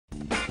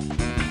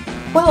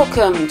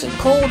Welcome to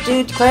Cool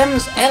Dude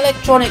Clem's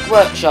Electronic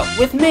Workshop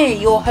with me,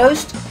 your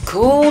host,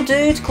 Cool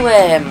Dude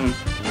Clem.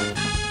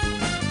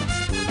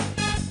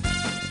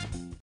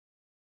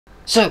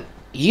 So,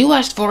 you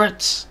asked for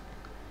it,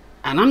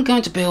 and I'm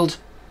going to build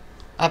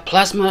a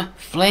plasma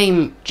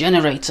flame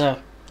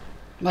generator.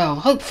 Well,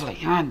 hopefully.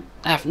 I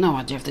have no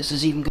idea if this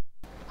is even good.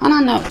 And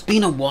I know it's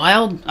been a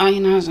while,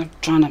 as I'm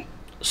trying to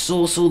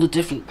source all the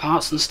different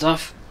parts and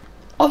stuff.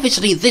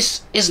 Obviously,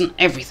 this isn't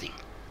everything.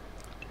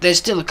 There's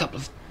still a couple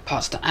of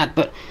parts to add,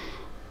 but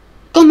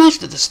got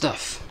most of the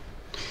stuff.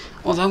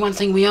 Although one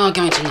thing we are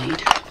going to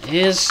need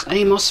is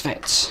a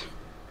MOSFET.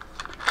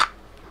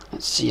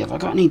 Let's see, have I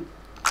got any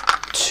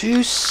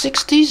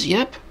 260s?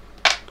 Yep.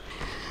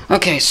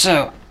 Okay,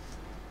 so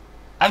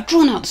I've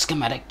drawn out the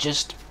schematic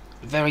just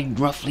very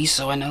roughly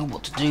so I know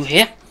what to do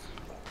here.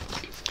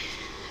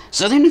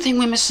 So the only thing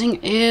we're missing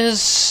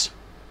is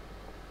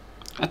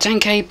a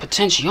 10k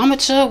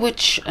potentiometer,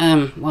 which,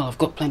 well, I've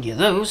got plenty of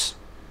those.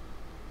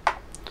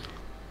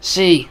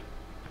 See,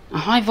 a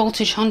high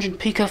voltage 100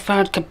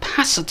 picofarad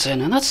capacitor.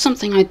 Now that's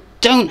something I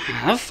don't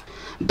have,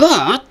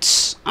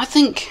 but I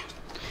think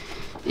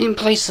in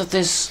place of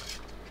this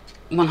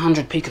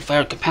 100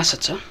 picofarad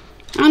capacitor,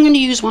 I'm going to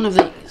use one of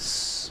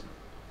these.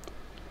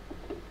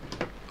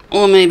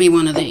 Or maybe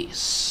one of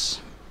these.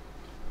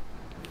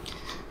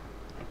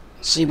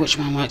 See which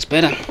one works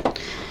better.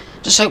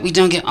 Just hope we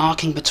don't get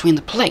arcing between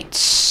the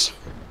plates.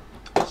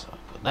 So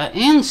I put that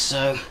in,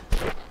 so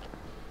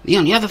the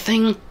only other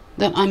thing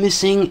that I'm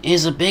missing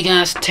is a big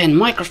ass 10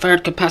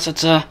 microfarad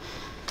capacitor,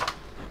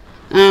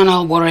 and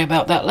I'll worry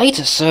about that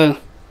later. So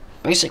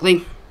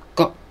basically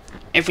got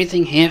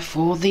everything here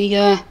for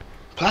the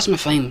plasma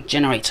flame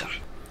generator.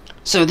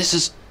 So this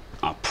is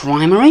our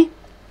primary,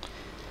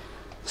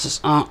 this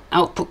is our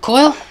output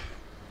coil,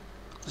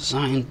 this is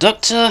our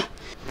inductor,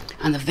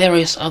 and the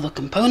various other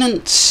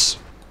components.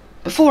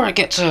 Before I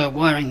get to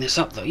wiring this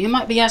up though, you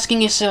might be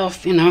asking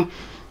yourself,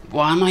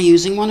 why am I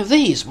using one of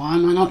these? Why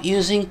am I not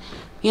using,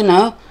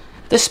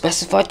 the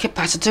specified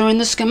capacitor in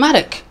the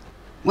schematic?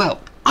 Well,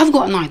 I've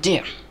got an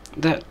idea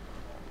that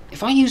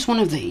if I use one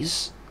of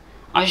these,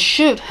 I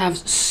should have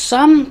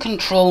some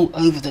control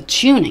over the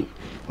tuning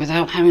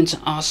without having to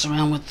arse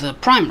around with the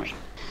primary.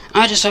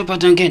 I just hope I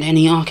don't get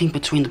any arcing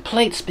between the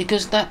plates,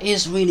 because that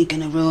is really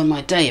going to ruin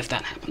my day if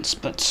that happens,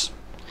 but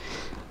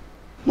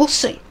we'll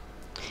see.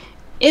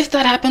 If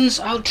that happens,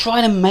 I'll try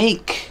to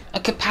make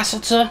a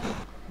capacitor,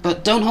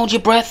 but don't hold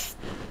your breath.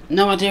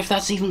 No idea if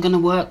that's even going to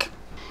work.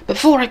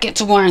 Before I get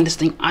to wiring this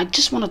thing, I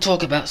just want to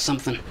talk about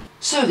something.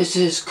 So this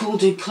is Cool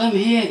Dude Clem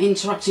here,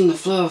 interrupting the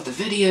flow of the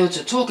video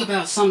to talk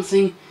about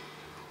something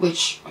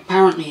which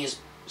apparently is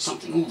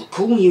something all the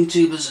cool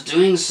YouTubers are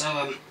doing, so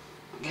I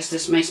guess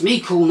this makes me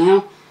cool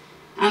now.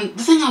 And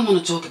the thing I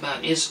want to talk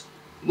about is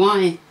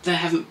why there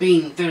haven't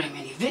been very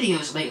many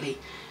videos lately.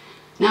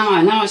 Now,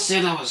 I know I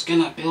said I was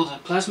gonna build a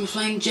plasma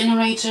flame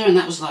generator, and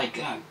that was like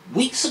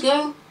weeks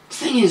ago. The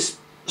thing is,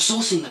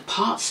 sourcing the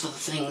parts for the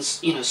things,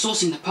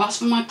 sourcing the parts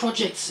for my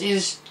projects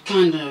is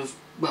kind of,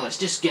 well, it's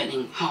just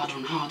getting harder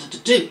and harder to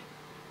do.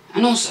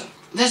 And also,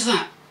 there's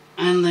that,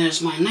 and there's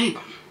my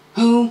neighbour,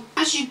 who,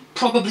 as you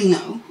probably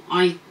know,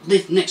 I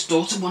live next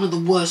door to one of the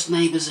worst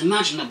neighbours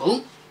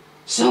imaginable,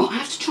 so I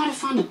have to try to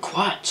find a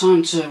quiet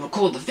time to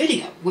record the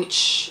video,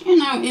 which,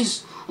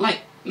 is like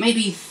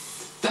maybe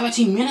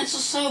 30 minutes or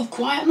so of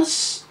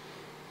quietness,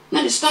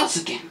 then it starts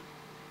again.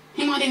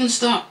 He might even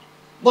start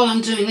while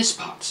I'm doing this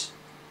part.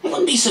 It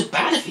wouldn't be so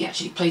bad if he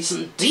actually played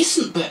something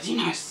decent, but,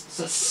 it's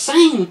the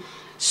same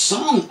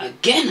song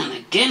again and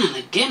again and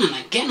again and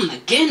again and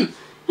again.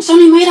 It's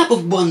only made up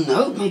of one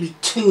note, maybe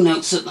two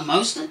notes at the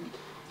most.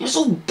 It's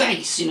all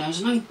bass,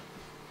 there's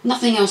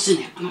nothing else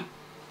in it. And it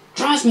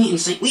drives me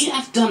insane. We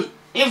have done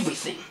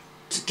everything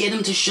to get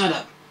him to shut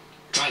up.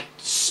 Tried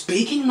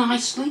speaking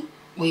nicely,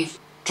 we've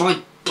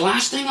tried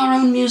blasting our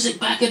own music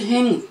back at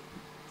him,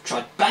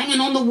 tried banging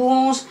on the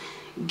walls,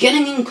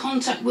 getting in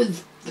contact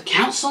with the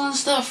council and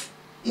stuff.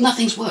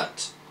 Nothing's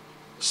worked.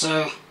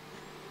 So,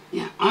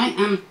 yeah, I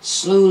am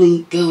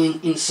slowly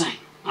going insane.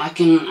 I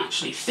can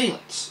actually feel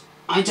it.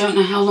 I don't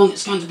know how long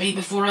it's going to be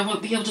before I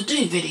won't be able to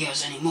do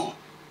videos anymore,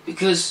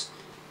 because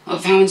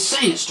of how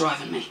insane it's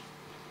driving me.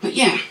 But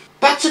yeah,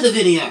 back to the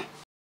video.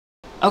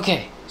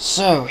 Okay,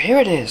 so here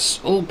it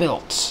is, all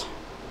built.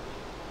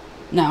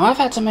 Now, I've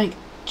had to make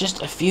just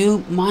a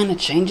few minor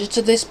changes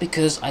to this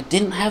because I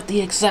didn't have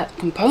the exact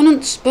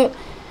components, but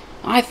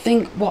I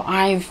think what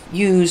I've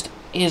used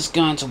is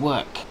going to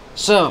work.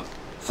 So,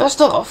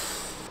 first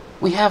off,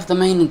 we have the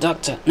main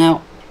inductor.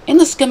 Now, in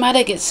the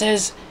schematic it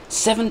says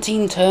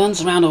 17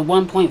 turns around a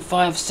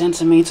 1.5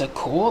 centimeter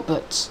core,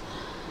 but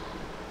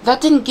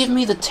that didn't give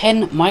me the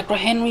 10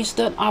 microhenries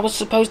that I was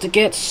supposed to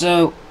get,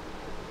 so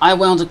I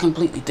wound a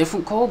completely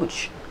different coil,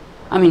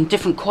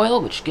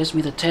 which gives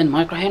me the 10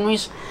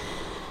 microhenries.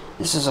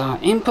 This is our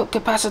input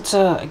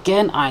capacitor.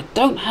 Again, I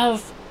don't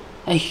have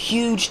a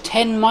huge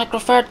 10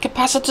 microfarad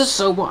capacitor,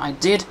 so what I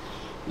did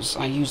was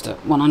I used a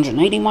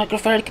 180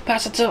 microfarad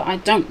capacitor. I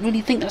don't really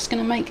think that's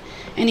going to make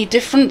any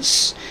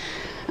difference.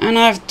 And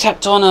I've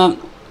tapped on a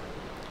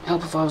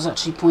help if I was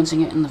actually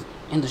pointing it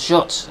in the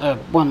shot.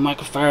 1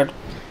 microfarad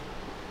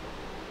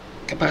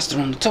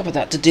capacitor on the top of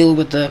that to deal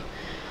with the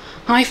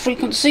high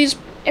frequencies.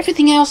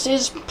 Everything else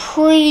is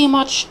pretty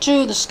much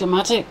to the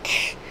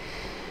schematic,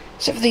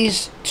 except for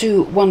these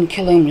two 1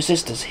 kilo ohm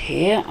resistors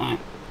here. I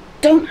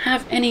don't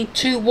have any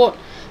 2 watt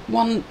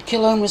 1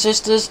 kilo ohm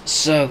resistors,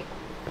 so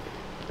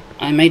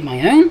I made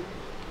my own.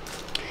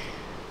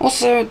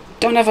 Also,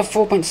 don't have a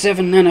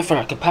 4.7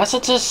 nanofarad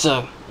capacitor,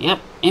 so yep,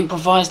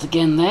 improvised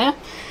again there.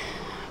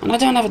 And I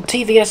don't have a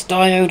TVS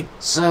diode,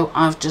 so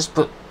I've just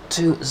put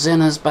 2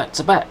 Zenas back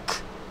to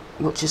back,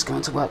 which is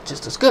going to work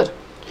just as good.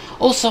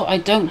 Also, I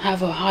don't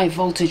have a high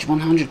voltage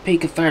 100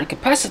 picofarad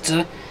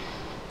capacitor,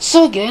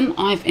 so again,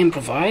 I've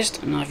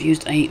improvised and I've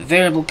used a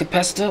variable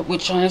capacitor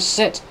which I have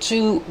set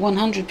to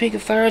 100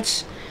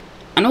 picofarads.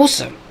 And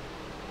also,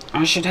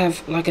 I should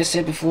have, like I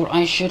said before,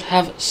 I should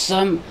have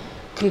some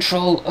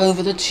control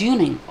over the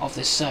tuning of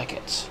this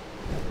circuit.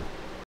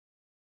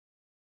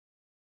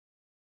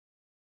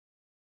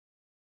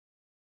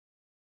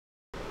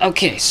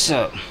 Okay,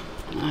 so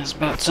it's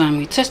about time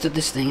we tested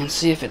this thing and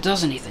see if it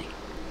does anything.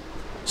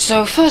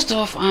 So first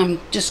off, I'm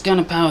just going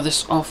to power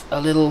this off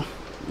a little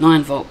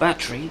 9-volt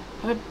battery.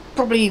 It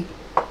probably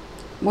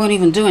won't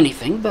even do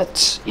anything,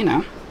 but you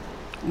know,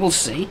 we'll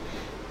see.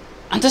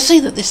 And to see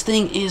that this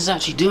thing is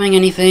actually doing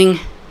anything,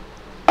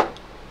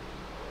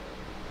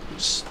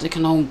 stick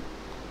an old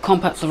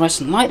compact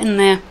fluorescent light in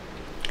there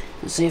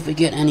and see if we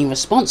get any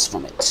response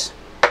from it.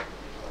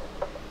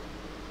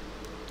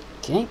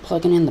 Okay,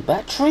 plugging in the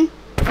battery.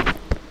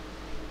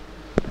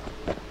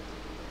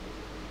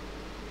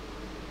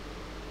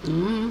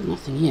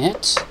 Nothing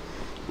yet.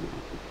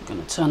 I'm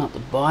going to turn up the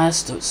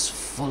bias to its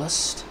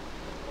fullest.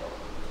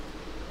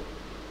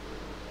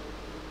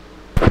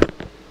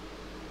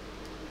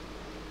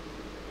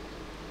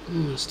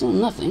 Still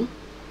nothing.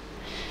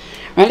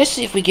 Right, let's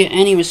see if we get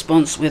any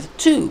response with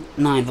 2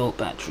 9-volt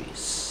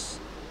batteries.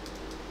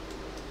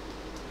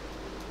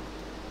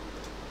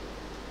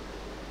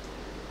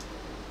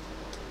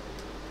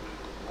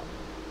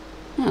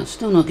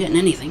 Still not getting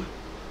anything.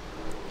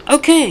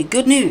 Okay,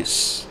 good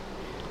news.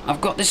 I've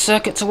got this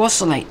circuit to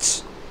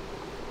oscillate.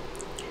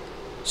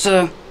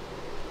 So,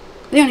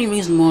 the only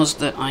reason was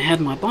that I had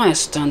my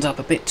bias turned up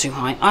a bit too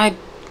high. I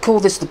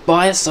call this the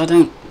bias, I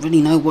don't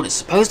really know what it's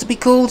supposed to be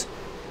called.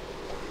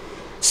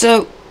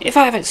 So, if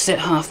I have it set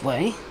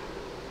halfway,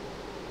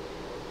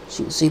 as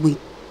you can see we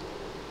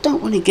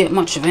don't really get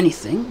much of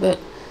anything, but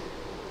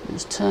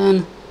let's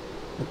turn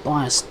the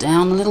bias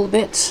down a little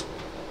bit.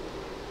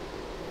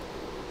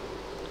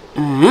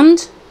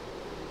 And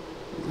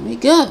there we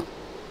go.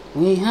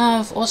 We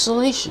have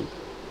oscillation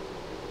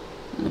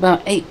at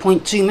about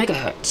 8.2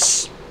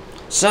 megahertz.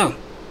 So,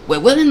 we're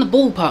well in the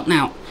ballpark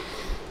now.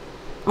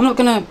 I'm not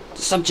going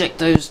to subject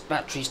those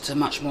batteries to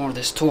much more of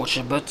this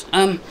torture, but,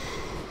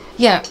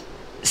 yeah,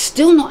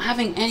 still not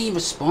having any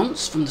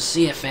response from the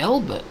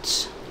CFL,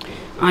 but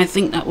I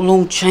think that will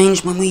all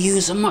change when we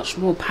use a much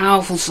more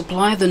powerful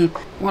supply than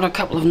what a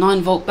couple of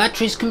 9-volt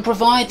batteries can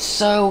provide,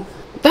 so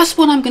that's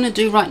what I'm going to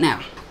do right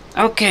now.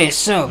 Okay,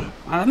 so,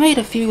 I've made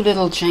a few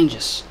little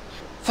changes.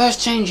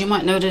 First change you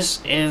might notice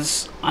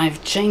is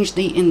I've changed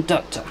the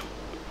inductor.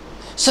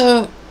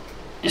 So,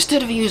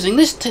 instead of using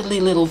this tiddly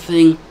little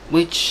thing,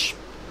 which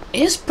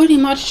is pretty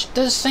much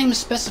the same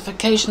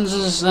specifications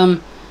as the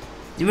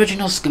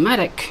original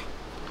schematic,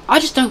 I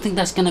just don't think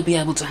that's going to be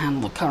able to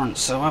handle the current,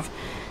 so I've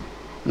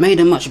made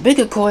a much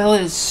bigger coil.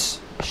 It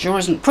sure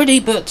isn't pretty,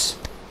 but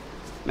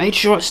made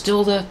sure it's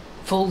still the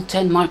full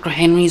 10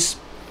 microhenries.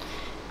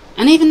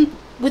 And even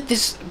with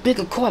this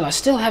bigger coil, I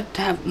still have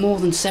to have more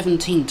than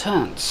 17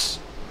 turns.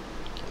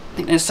 I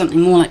think there's something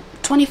more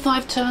like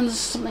 25 turns,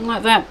 something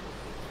like that.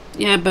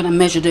 Yeah, but I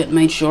measured it and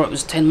made sure it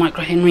was 10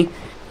 microhenry.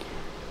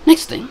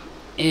 Next thing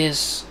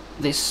is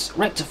this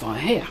rectifier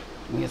here,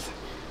 with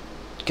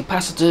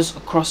capacitors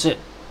across it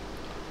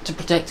to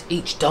protect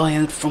each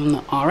diode from the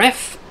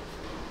RF,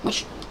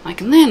 which I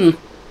can then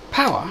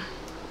power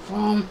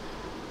from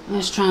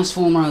this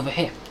transformer over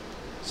here.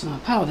 So I'll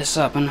power this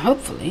up and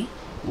hopefully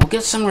we'll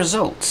get some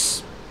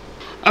results.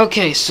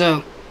 Okay,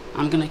 so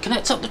I'm going to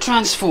connect up the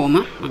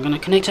transformer. I'm going to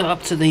connect it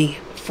up to the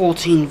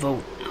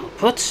 14-volt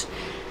output.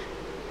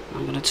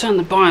 I'm going to turn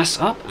the bias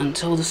up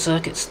until the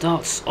circuit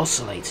starts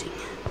oscillating.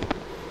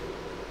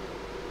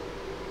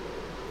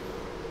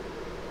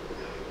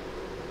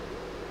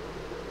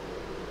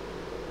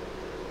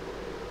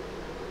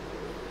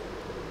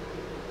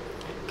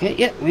 Okay,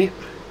 yeah, we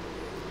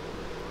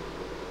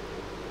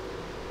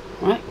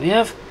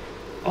have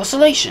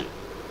oscillation.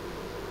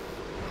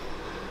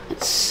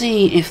 Let's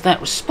see if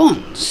that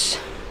responds.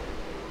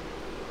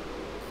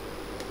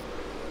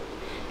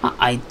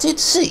 I did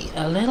see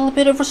a little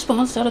bit of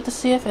response out of the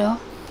CFL.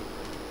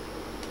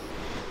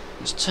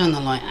 Let's turn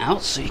the light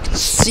out so you can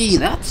see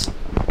that.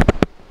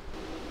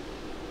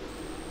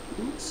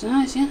 That's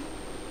nice, yeah.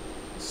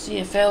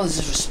 CFL is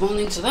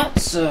responding to that,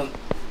 so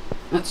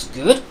that's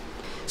good.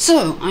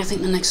 So, I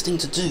think the next thing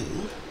to do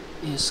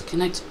is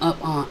connect up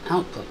our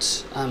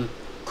output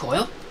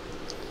coil.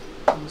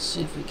 Let's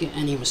see if we get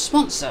any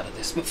response out of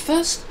this. But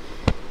first,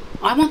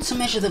 I want to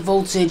measure the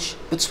voltage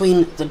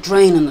between the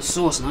drain and the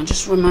source, and I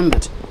just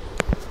remembered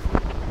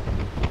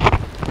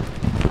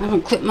I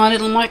haven't clipped my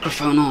little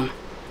microphone on.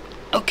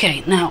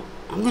 Okay, now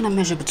I'm going to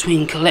measure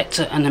between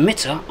collector and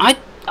emitter.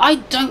 I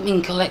don't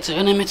mean collector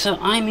and emitter,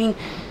 I mean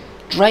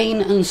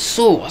drain and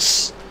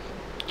source.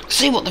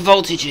 See what the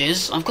voltage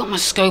is. I've got my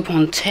scope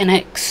on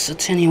 10x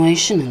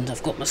attenuation, and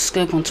I've got my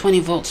scope on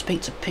 20 volts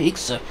peak to peak,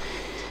 so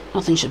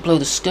nothing should blow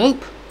the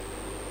scope.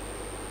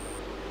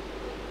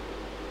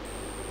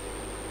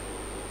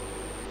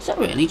 Is that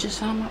really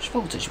just how much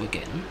voltage we're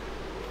getting?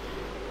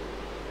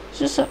 It's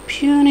just that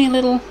puny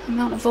little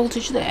amount of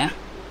voltage there.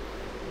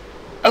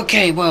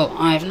 Okay, well,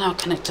 I've now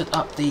connected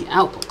up the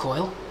output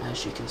coil,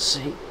 as you can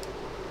see.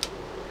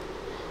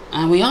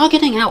 And we are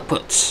getting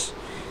outputs.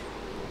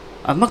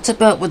 I've mucked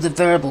about with the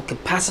variable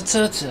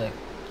capacitor to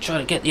try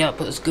to get the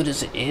output as good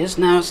as it is.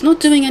 Now, it's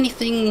not doing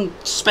anything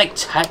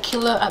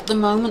spectacular at the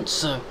moment,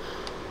 so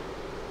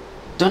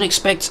don't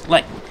expect,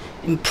 like,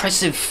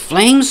 impressive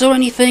flames or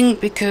anything,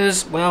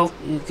 because, well,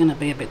 you're going to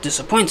be a bit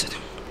disappointed.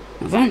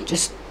 However,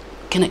 just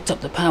connect up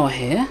the power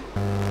here.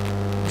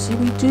 See,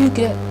 we do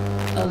get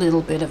a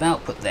little bit of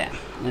output there,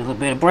 a little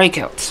bit of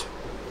breakout.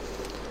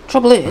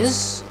 Trouble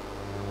is,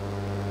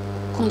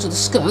 according to the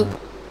scope,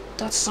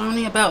 that's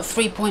only about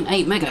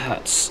 3.8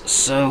 megahertz,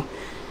 so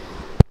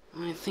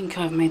I think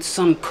I've made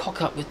some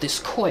cock up with this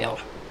coil.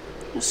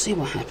 Let's see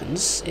what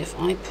happens if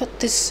I put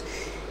this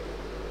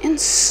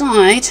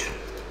inside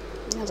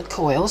the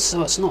coil,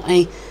 so it's not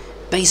a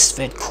base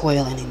fed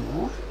coil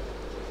anymore.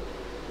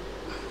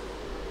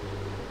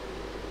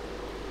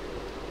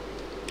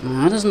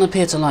 It doesn't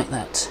appear to like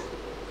that.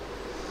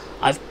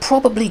 I've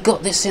probably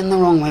got this in the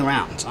wrong way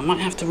round. I might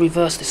have to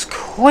reverse this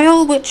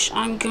coil, which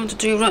I'm going to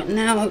do right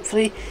now,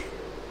 hopefully.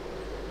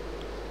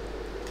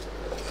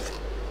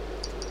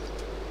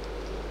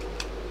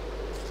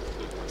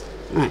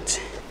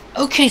 Right.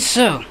 Okay,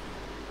 so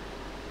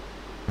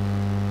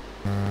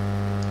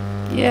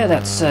yeah,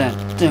 that's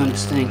doing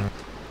its thing.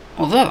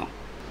 Although,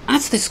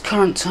 at this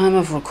current time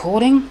of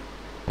recording,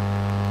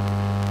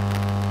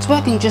 it's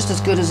working just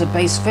as good as a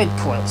base fed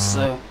coil,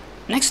 so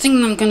next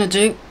thing I'm going to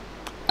do,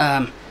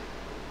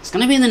 it's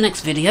going to be in the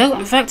next video.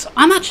 In fact,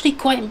 I'm actually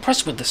quite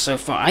impressed with this so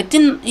far. I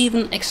didn't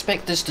even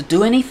expect this to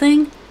do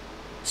anything,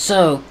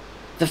 so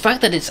the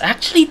fact that it's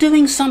actually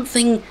doing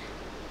something,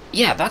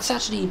 yeah, that's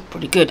actually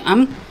pretty good.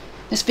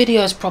 This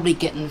video is probably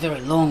getting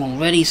very long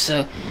already,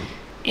 so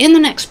in the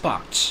next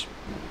part,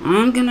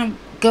 I'm gonna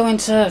go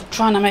into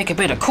trying to make a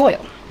better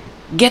coil,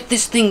 get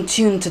this thing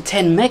tuned to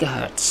 10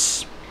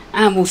 megahertz,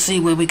 and we'll see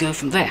where we go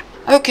from there.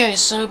 Okay,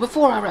 so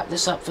before I wrap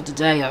this up for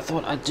today, I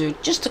thought I'd do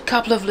just a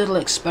couple of little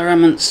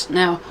experiments.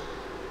 Now,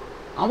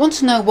 I want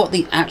to know what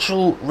the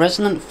actual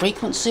resonant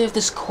frequency of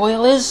this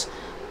coil is,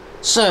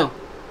 so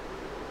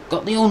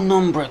got the old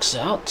Nombrix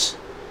out.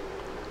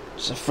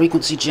 It's a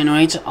frequency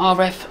generator,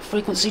 RF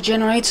frequency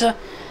generator.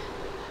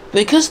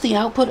 Because the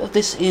output of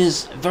this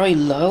is very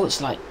low, it's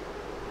like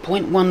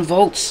 0.1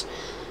 volts.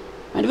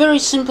 I had a very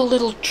simple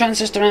little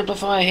transistor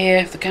amplifier here,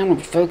 if the camera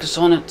would focus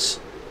on it.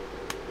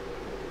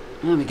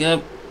 There we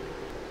go.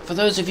 For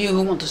those of you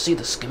who want to see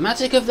the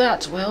schematic of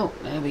that, well,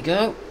 there we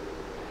go.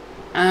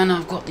 And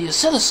I've got the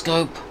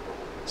oscilloscope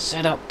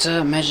set up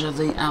to measure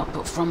the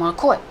output from our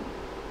coil.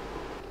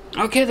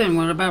 Okay then,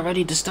 we're about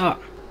ready to start.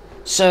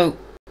 So,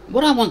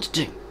 what I want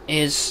to do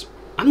is,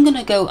 I'm going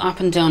to go up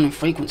and down in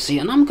frequency,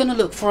 and I'm going to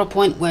look for a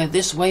point where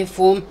this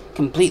waveform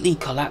completely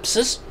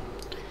collapses.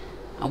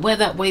 And where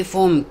that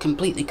waveform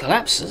completely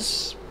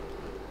collapses,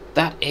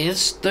 that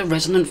is the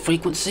resonant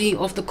frequency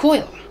of the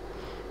coil.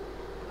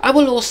 I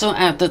will also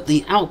add that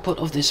the output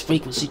of this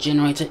frequency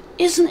generator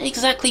isn't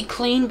exactly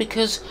clean,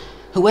 because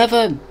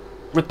whoever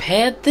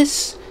repaired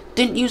this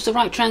didn't use the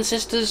right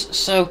transistors,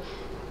 so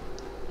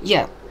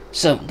yeah.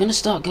 So I'm going to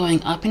start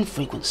going up in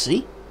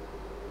frequency.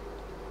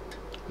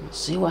 Let's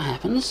see what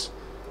happens.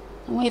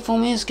 The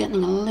waveform is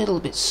getting a little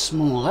bit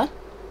smaller.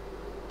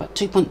 About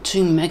 2.2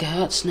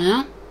 megahertz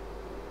now.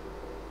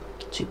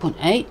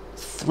 2.8,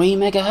 3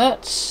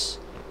 megahertz.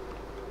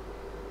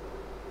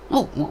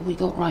 Oh, what have we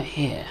got right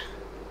here?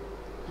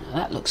 Now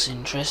that looks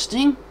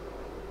interesting.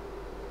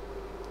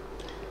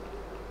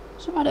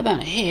 So right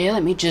about here,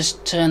 let me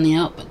just turn the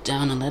output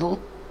down a little.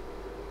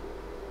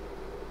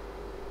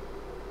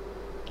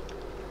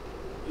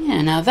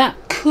 Yeah, now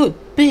that could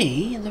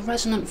be the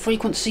resonant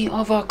frequency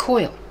of our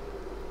coil.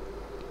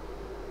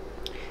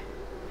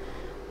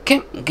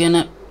 Okay, I'm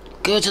gonna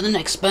go to the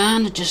next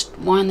band, just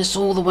wind this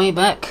all the way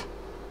back.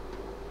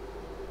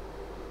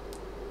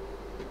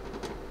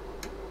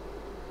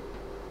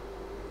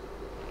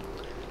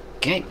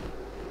 Okay,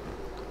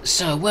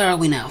 so where are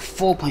we now?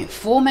 4.4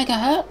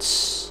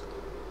 megahertz.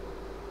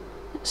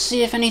 Let's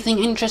see if anything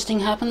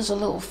interesting happens a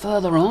little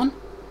further on.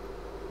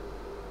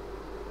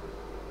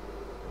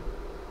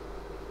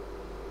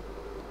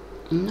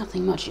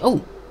 Nothing much.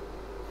 Oh,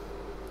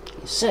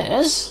 it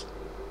says,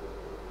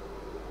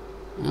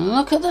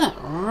 look at that,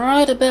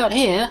 right about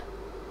here.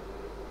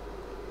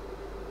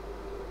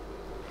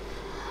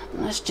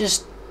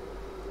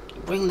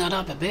 bring that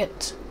up a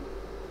bit.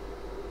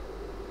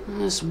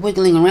 Just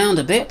wiggling around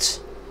a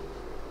bit.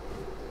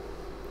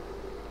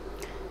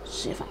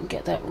 See if I can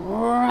get that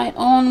right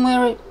on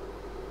where it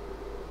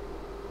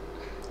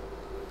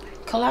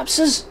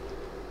collapses.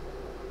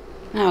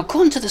 Now,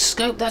 according to the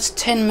scope, that's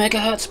 10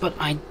 megahertz, but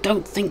I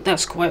don't think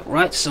that's quite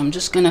right, so I'm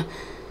just gonna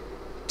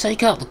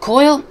take out the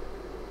coil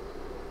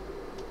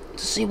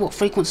to see what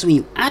frequency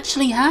you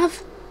actually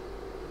have.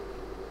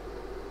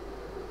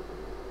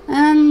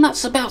 And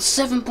that's about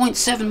 7.7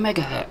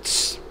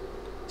 megahertz.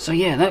 So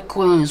yeah, that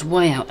coil is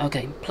way out.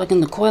 Okay,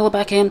 plugging the coil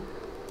back in.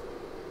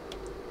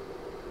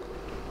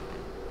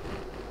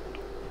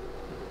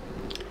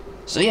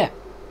 So yeah,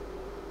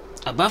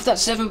 above that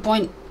 7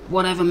 point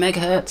whatever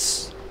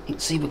megahertz, you can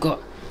see we've got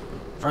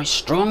a very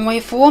strong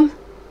waveform.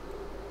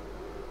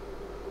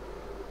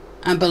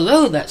 And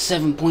below that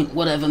 7 point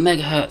whatever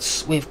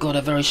megahertz, we've got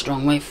a very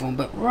strong waveform.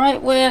 But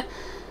right where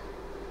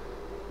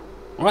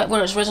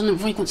its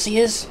resonant frequency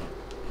is,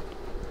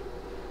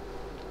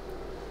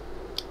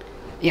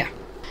 yeah.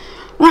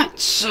 Right,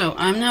 so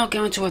I'm now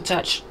going to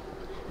attach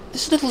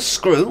this little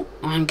screw.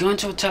 I'm going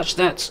to attach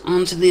that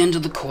onto the end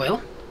of the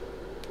coil.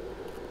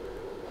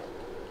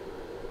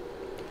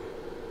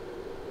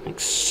 Like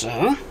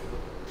so.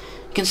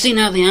 You can see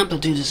now the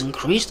amplitude is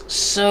increased,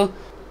 so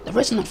the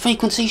resonant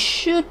frequency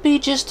should be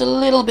just a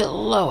little bit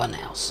lower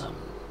now. So I'm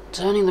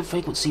turning the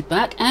frequency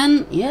back,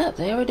 and yeah,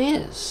 there it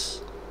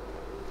is.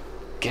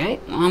 Okay,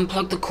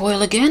 unplug the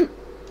coil again.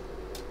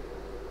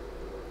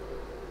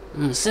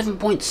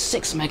 7.6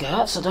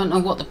 megahertz. I don't know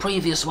what the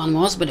previous one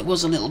was, but it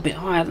was a little bit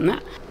higher than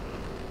that.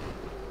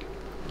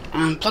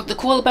 And plug the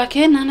coil back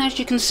in, and as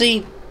you can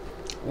see,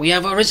 we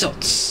have our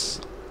results.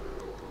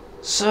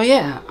 So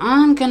yeah,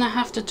 I'm gonna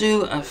have to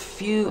do a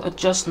few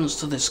adjustments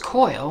to this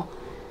coil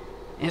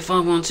if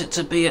I want it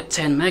to be at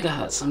 10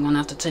 megahertz. I'm gonna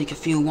have to take a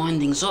few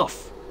windings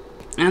off.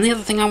 And the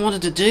other thing I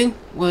wanted to do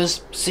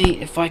was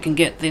see if I can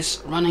get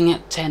this running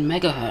at 10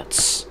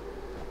 megahertz.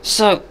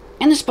 So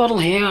in this bottle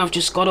here, I've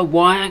just got a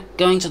wire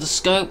going to the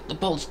scope. The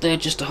bolt's there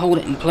just to hold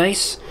it in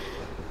place.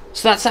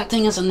 So that's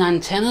acting as an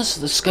antenna, so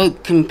the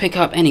scope can pick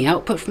up any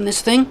output from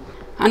this thing.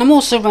 And I'm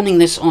also running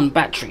this on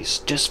batteries,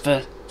 just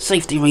for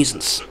safety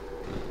reasons.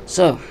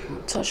 So,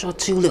 I'll touch our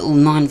two little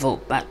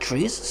 9-volt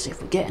batteries, see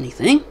if we get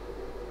anything.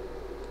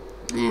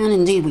 And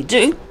indeed we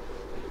do.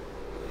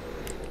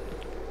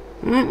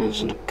 Right, I'm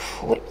just going to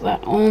clip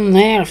that on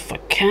there if I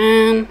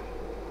can.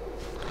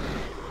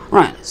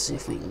 Right, let's see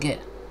if we can get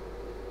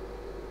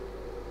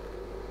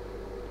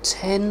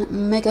 10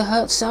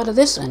 megahertz out of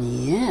this, and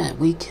yeah,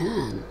 we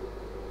can.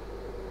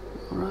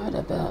 Right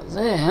about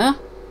there.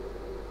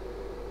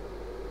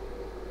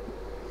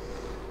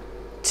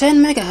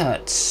 10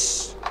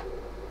 megahertz.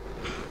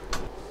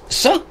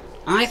 So,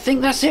 I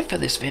think that's it for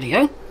this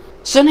video.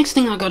 So next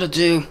thing I gotta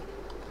do,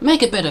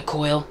 make a better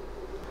coil,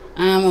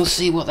 and we'll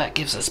see what that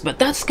gives us. But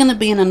that's gonna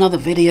be in another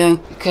video,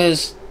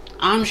 because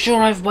I'm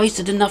sure I've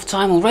wasted enough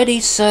time already,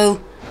 so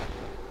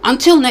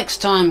until next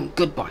time,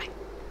 goodbye.